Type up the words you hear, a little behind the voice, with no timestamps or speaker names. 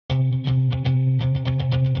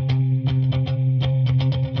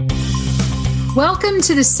Welcome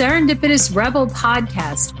to the Serendipitous Rebel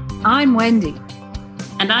podcast. I'm Wendy.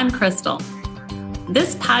 And I'm Krystal.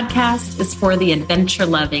 This podcast is for the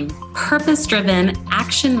adventure-loving, purpose-driven,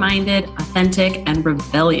 action-minded, authentic, and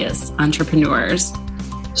rebellious entrepreneurs.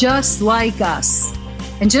 Just like us.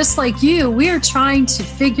 And just like you, we are trying to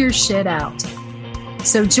figure shit out.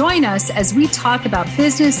 So join us as we talk about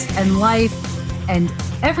business and life and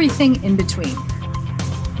everything in between.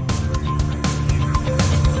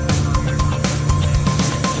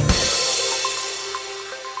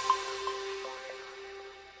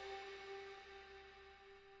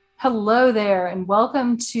 Hello there, and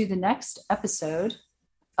welcome to the next episode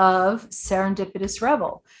of Serendipitous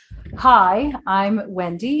Rebel. Hi, I'm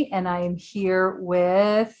Wendy, and I am here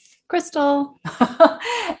with Krystal.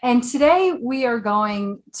 And today we are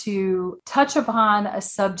going to touch upon a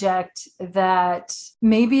subject that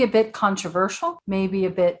may be a bit controversial, maybe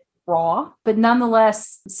a bit raw, but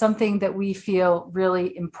nonetheless something that we feel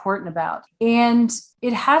really important about. And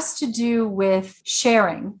it has to do with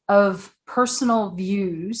sharing of personal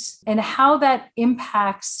views and how that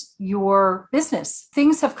impacts your business.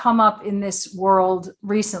 Things have come up in this world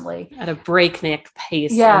recently At a breakneck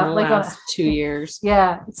pace in the last 2 years.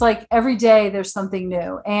 Yeah, it's like every day there's something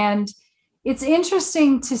new. And it's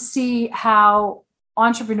interesting to see how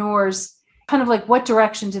entrepreneurs kind of like, what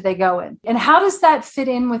direction do they go in? And how does that fit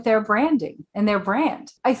in with their branding and their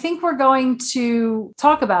brand? I think we're going to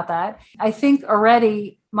talk about that. I think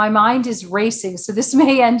already my mind is racing. So this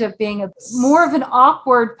may end up being more of an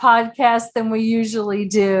awkward podcast than we usually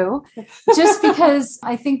do, just because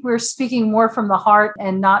I think we're speaking more from the heart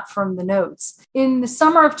and not from the notes. In the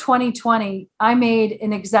summer of 2020, I made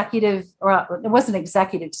an executive, or it wasn't an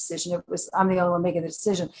executive decision. I'm the only one making the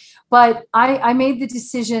decision, but I made the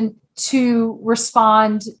decision to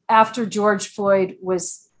respond after George Floyd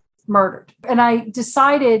was murdered. And I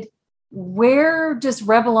decided, where does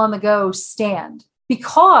Rebel on the Go stand?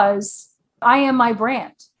 Because I am my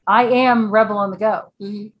brand. I am Rebel on the Go.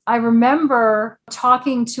 Mm-hmm. I remember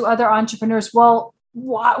talking to other entrepreneurs. Well,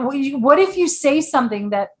 what if you say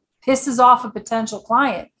something that pisses off a potential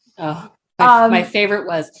client? Oh, my favorite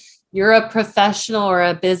was, you're a professional or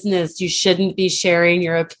a business. You shouldn't be sharing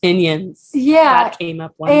your opinions. Yeah. That came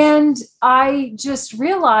up once. And I just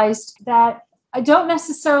realized that I don't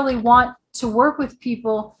necessarily want to work with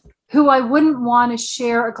people who I wouldn't want to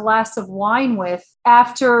share a glass of wine with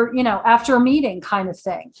after a meeting kind of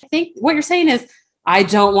thing. I think what you're saying is, I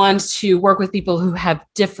don't want to work with people who have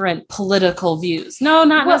different political views. No,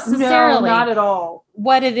 not necessarily. No, not at all.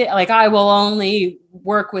 What it is, like, I will only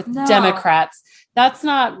work with Democrats. That's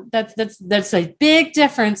a big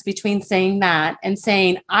difference between saying that and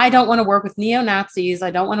saying, I don't want to work with neo-Nazis.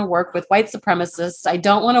 I don't want to work with white supremacists. I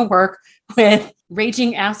don't want to work with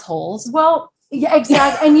raging assholes. Well, yeah,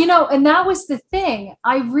 exactly. And that was the thing.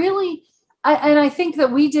 I think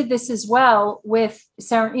that we did this as well with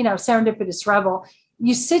Serendipitous Rebel.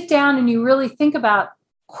 You sit down and you really think about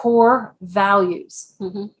core values.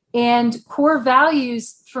 Mm-hmm. And core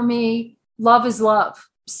values for me, love is love.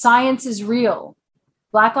 Science is real.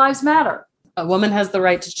 Black lives matter. A woman has the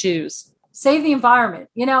right to choose. Save the environment.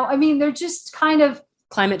 They're just kind of...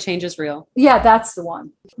 Climate change is real. Yeah, that's the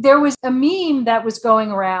one. There was a meme that was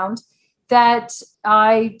going around that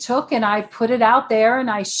I took and I put it out there and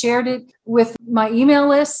I shared it with my email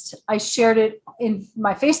list. I shared it in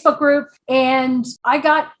my Facebook group and I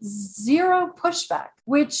got zero pushback,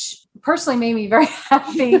 which personally made me very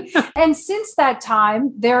happy. And since that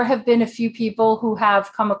time, there have been a few people who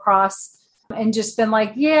have come across and just been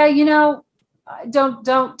like, yeah,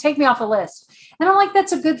 don't take me off a list. And I'm like,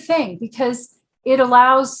 that's a good thing because it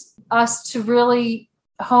allows us to really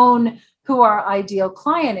hone who our ideal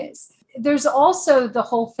client is. There's also the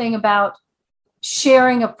whole thing about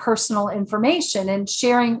sharing of personal information and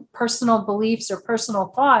sharing personal beliefs or personal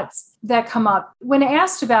thoughts that come up. When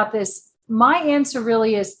asked about this, my answer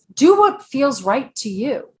really is, do what feels right to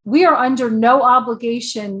you. We are under no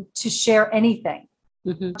obligation to share anything.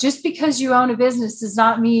 Mm-hmm. Just because you own a business does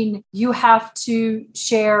not mean you have to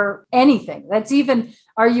share anything. That's even,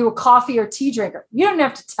 are you a coffee or tea drinker? You don't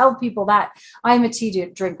have to tell people that. I'm a tea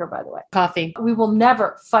drinker, by the way. Coffee. We will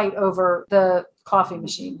never fight over the coffee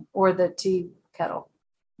machine or the tea kettle.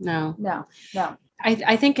 No.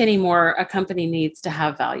 I think anymore, a company needs to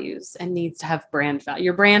have values and needs to have brand value.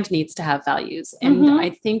 Your brand needs to have values. And I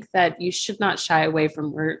think that you should not shy away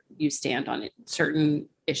from where you stand on certain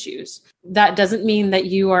issues. That doesn't mean that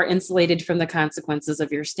you are insulated from the consequences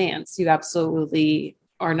of your stance. You absolutely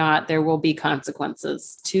are not. There will be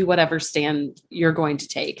consequences to whatever stand you're going to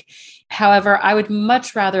take. However, I would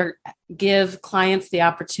much rather give clients the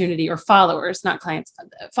opportunity, or followers, not clients,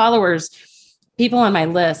 followers, people on my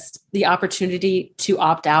list the opportunity to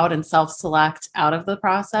opt out and self-select out of the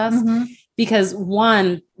process. Because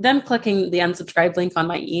one, them clicking the unsubscribe link on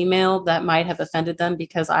my email that might have offended them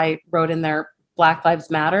because I wrote in there Black Lives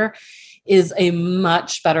Matter is a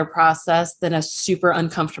much better process than a super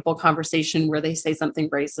uncomfortable conversation where they say something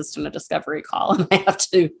racist in a discovery call and I have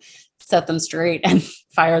to set them straight and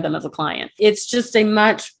fire them as a client. It's just a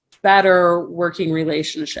much better working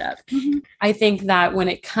relationship. I think that when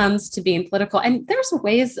it comes to being political, and there's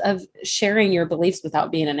ways of sharing your beliefs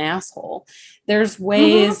without being an asshole. There's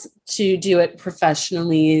ways to do it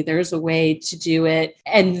professionally. There's a way to do it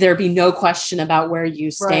and there be no question about where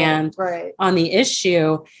you stand on the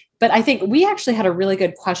issue. But I think we actually had a really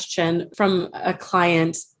good question from a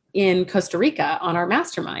client in Costa Rica on our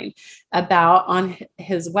mastermind about on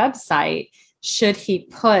his website, should he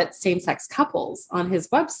put same-sex couples on his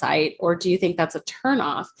website, or do you think that's a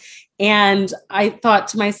turnoff? And I thought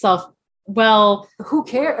to myself, well, who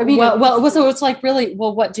cares? I mean, so it's like, really,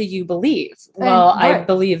 well, what do you believe? Well, I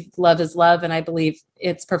believe love is love, and I believe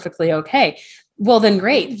it's perfectly okay. Well, then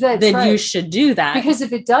great. Then you should do that. Because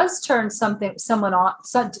if it does turn someone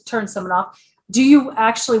off, do you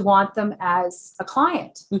actually want them as a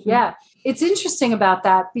client? Yeah. It's interesting about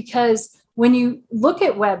that because when you look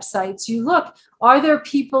at websites, are there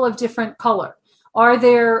people of different color? Are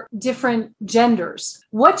there different genders?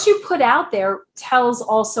 What you put out there tells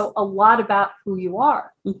also a lot about who you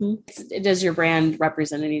are. Does your brand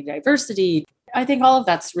represent any diversity? I think all of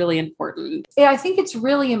that's really important. Yeah, I think it's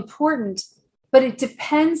really important, but it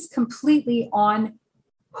depends completely on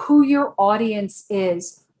who your audience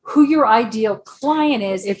is, who your ideal client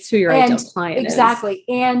is. It's who your ideal client is. Exactly.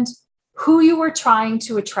 And who you are trying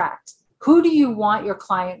to attract. Who do you want your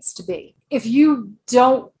clients to be? If you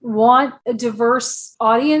don't want a diverse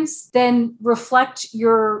audience, then reflect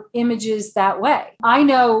your images that way. I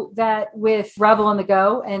know that with Rebel on the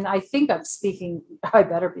Go, and I think I'm speaking, I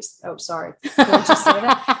better be, sorry. Don't just say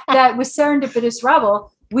that. That with Serendipitous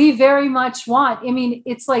Rebel, we very much want,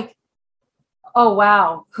 it's like, oh,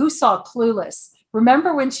 wow, who saw Clueless?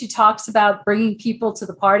 Remember when she talks about bringing people to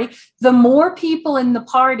the party? The more people in the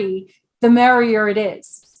party, the merrier it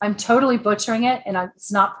is. I'm totally butchering it and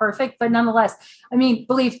it's not perfect, but nonetheless,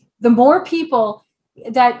 believe the more people,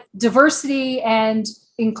 that diversity and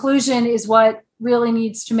inclusion is what really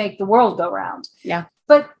needs to make the world go round. Yeah.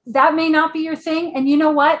 But that may not be your thing. And you know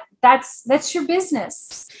what? That's your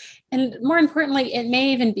business. And more importantly, it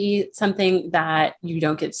may even be something that you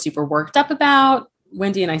don't get super worked up about.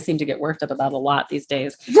 Wendy and I seem to get worked up about a lot these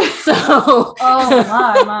days. So,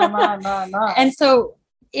 my. And so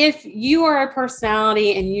if you are a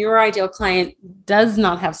personality and your ideal client does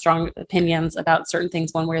not have strong opinions about certain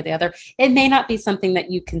things one way or the other, it may not be something that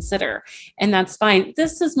you consider. And that's fine.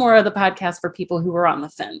 This is more of the podcast for people who are on the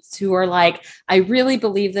fence, who are like, I really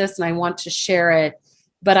believe this and I want to share it,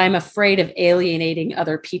 but I'm afraid of alienating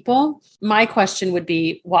other people. My question would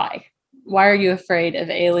be, why? Why are you afraid of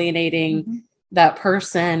alienating that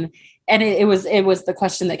person? And it was the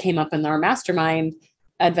question that came up in our mastermind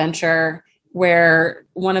adventure, where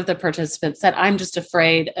one of the participants said, I'm just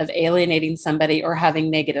afraid of alienating somebody or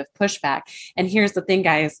having negative pushback. And here's the thing,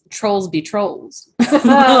 guys, trolls be trolls.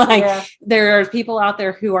 There are people out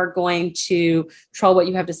there who are going to troll what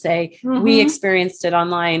you have to say. We experienced it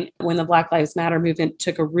online when the Black Lives Matter movement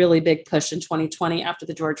took a really big push in 2020 after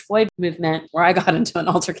the George Floyd movement, where I got into an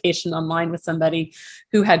altercation online with somebody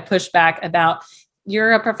who had pushback about,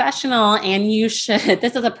 you're a professional and you should,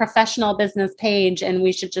 this is a professional business page and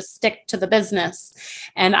we should just stick to the business.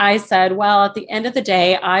 And I said, well, at the end of the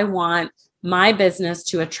day, I want my business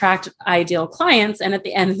to attract ideal clients. And at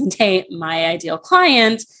the end of the day, my ideal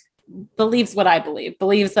client believes what I believe,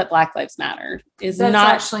 believes that Black Lives Matter is That's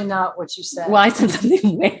not actually not what you said. Well, I said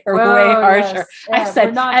something way harsher. Yes. Yeah, I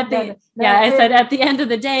said I said at the end of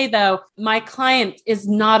the day, though, my client is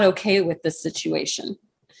not okay with this situation.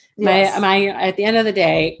 Yes. At the end of the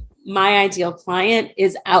day, my ideal client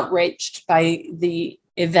is outraged by the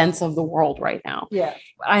events of the world right now. Yeah.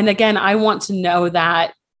 And again, I want to know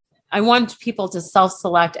that I want people to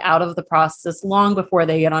self-select out of the process long before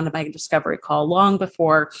they get onto my discovery call, long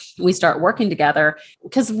before we start working together,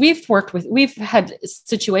 because we've had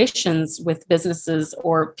situations with businesses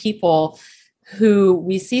or people who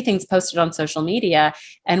we see things posted on social media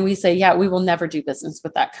and we say, yeah, we will never do business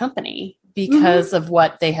with that company because of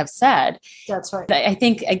what they have said. That's right. I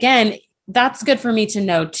think, again, that's good for me to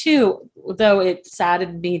know too, though it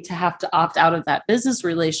saddened me to have to opt out of that business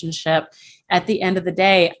relationship. At the end of the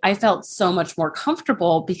day, I felt so much more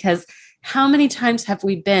comfortable because how many times have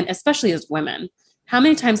we been, especially as women, How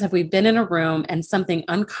many times have we been in a room and something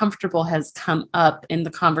uncomfortable has come up in the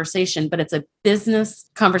conversation, but it's a business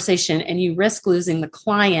conversation and you risk losing the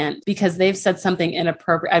client because they've said something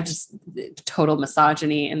inappropriate? I've just total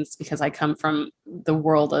misogyny. And it's because I come from the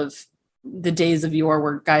world of the days of yore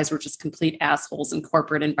where guys were just complete assholes in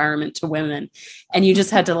corporate environment to women. And you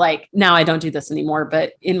just had to like, now I don't do this anymore,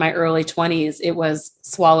 but in my early 20s, it was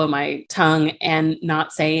swallow my tongue and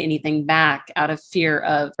not say anything back out of fear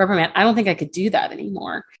of reprimand. I don't think I could do that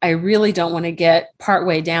anymore. I really don't want to get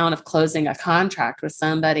partway down of closing a contract with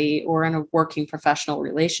somebody or in a working professional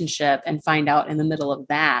relationship and find out in the middle of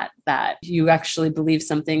that you actually believe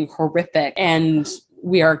something horrific and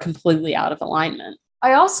we are completely out of alignment.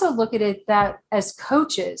 I also look at it that as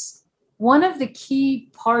coaches, one of the key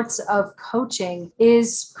parts of coaching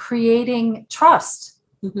is creating trust.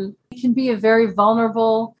 Mm-hmm. It can be a very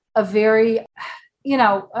vulnerable, a very, I'm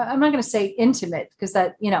not going to say intimate because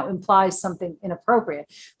that, implies something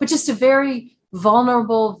inappropriate, but just a very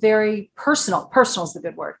vulnerable, very personal is the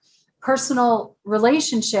good word, personal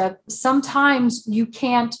relationship. Sometimes you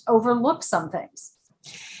can't overlook some things.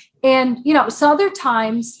 And, so other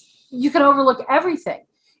times, you can overlook everything.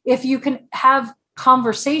 If you can have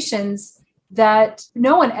conversations that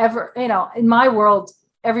no one ever, in my world,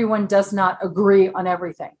 everyone does not agree on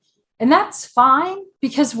everything. And that's fine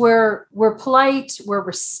because we're polite, we're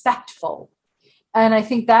respectful. And I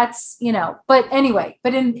think that's, but anyway,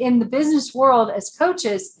 but in the business world as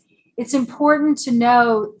coaches, it's important to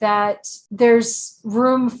know that there's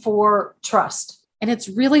room for trust. And it's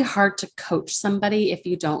really hard to coach somebody if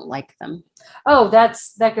you don't like them. Oh, that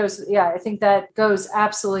goes. Yeah, I think that goes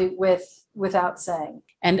absolutely without saying.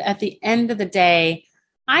 And at the end of the day,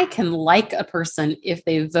 I can like a person if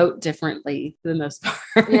they vote differently for the most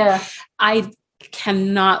part. Yeah. I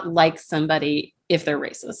cannot like somebody if they're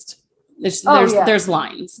racist. There's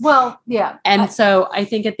lines. Well, yeah. And so I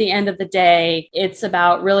think at the end of the day, it's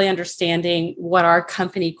about really understanding what our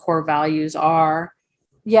company core values are.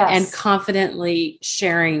 Yes. And confidently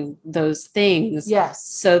sharing those things. Yes.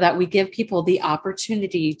 So that we give people the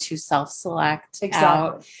opportunity to self-select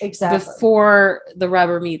out before the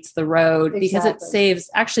rubber meets the road, because it saves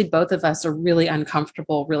actually both of us a really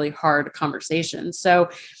uncomfortable, really hard conversation.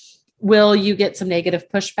 So will you get some negative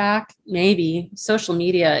pushback? Maybe. Social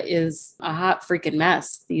media is a hot freaking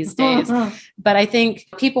mess these days. But I think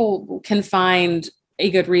people can find a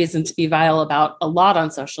good reason to be vile about a lot on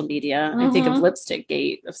social media. I think of lipstick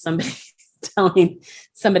gate, of somebody telling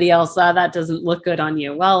somebody else, that doesn't look good on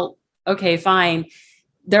you. Well, okay, fine.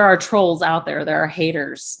 There are trolls out there. There are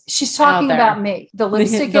haters. She's talking about me. The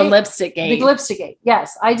lipstick gate. The lipstick gate. The lipstick gate.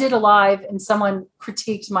 Yes. I did a live and someone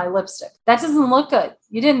critiqued my lipstick. That doesn't look good.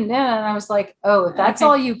 You didn't. And I was like, oh, if that's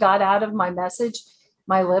all you got out of my message,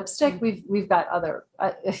 my lipstick, we've got other,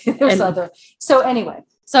 other. So anyway.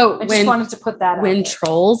 So I just wanted to put that out when there.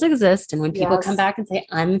 Trolls exist and when people come back and say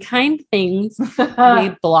unkind things,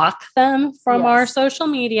 we block them from our social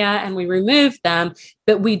media and we remove them,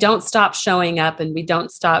 but we don't stop showing up and we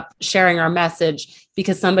don't stop sharing our message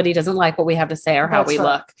because somebody doesn't like what we have to say or how we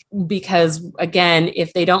look. Because again,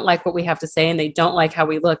 if they don't like what we have to say and they don't like how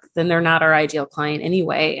we look, then they're not our ideal client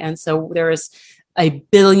anyway. And so there is a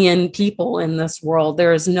billion people in this world.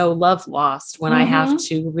 There is no love lost when I have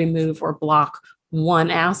to remove or block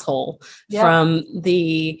one asshole from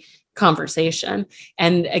the conversation.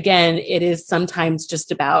 And again, it is sometimes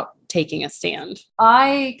just about taking a stand.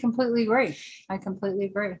 I completely agree.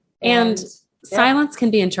 And silence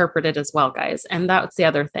can be interpreted as well, guys. And that's the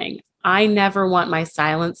other thing. I never want my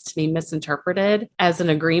silence to be misinterpreted as an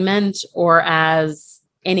agreement or as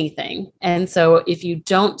anything. And so if you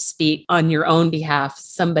don't speak on your own behalf,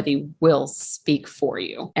 somebody will speak for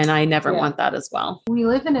you. And I never want that as well. We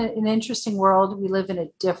live in an interesting world. We live in a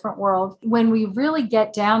different world. When we really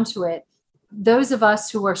get down to it, those of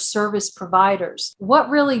us who are service providers, what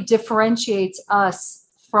really differentiates us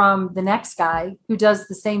from the next guy who does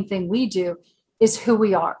the same thing we do is who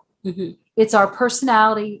we are. Mm-hmm. It's our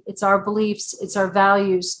personality, it's our beliefs, it's our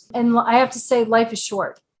values. And I have to say, life is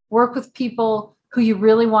short. Work with people who you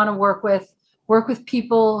really want to work with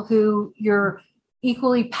people who you're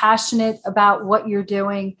equally passionate about what you're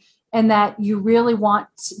doing and that you really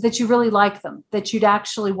like them, that you'd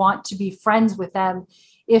actually want to be friends with them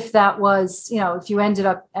if that was, if you ended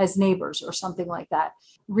up as neighbors or something like that.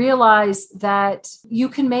 Realize that you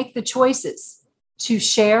can make the choices to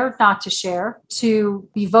share, not to share, to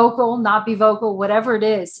be vocal, not be vocal, whatever it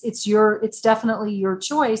is, it's definitely your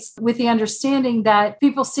choice with the understanding that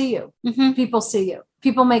people see you. Mm-hmm. People see you.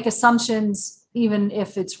 People make assumptions, even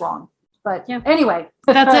if it's wrong. But anyway.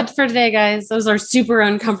 That's it for today, guys. That was our super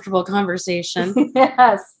uncomfortable conversation.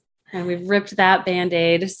 Yes. And we've ripped that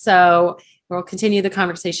Band-Aid. So we'll continue the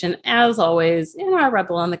conversation as always in our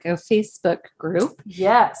Rebel on the Go Facebook group.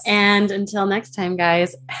 Yes. And until next time,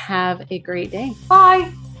 guys, have a great day.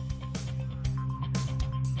 Bye.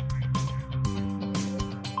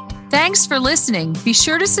 Thanks for listening. Be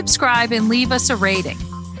sure to subscribe and leave us a rating.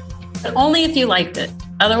 But only if you liked it.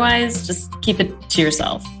 Otherwise, just keep it to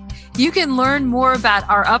yourself. You can learn more about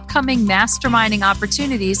our upcoming masterminding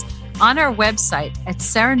opportunities on our website at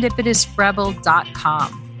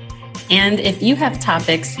serendipitousrebel.com. And if you have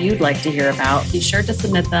topics you'd like to hear about, be sure to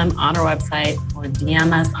submit them on our website or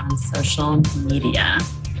DM us on social media.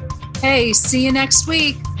 Hey, see you next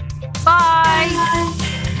week. Bye.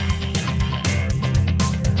 Bye.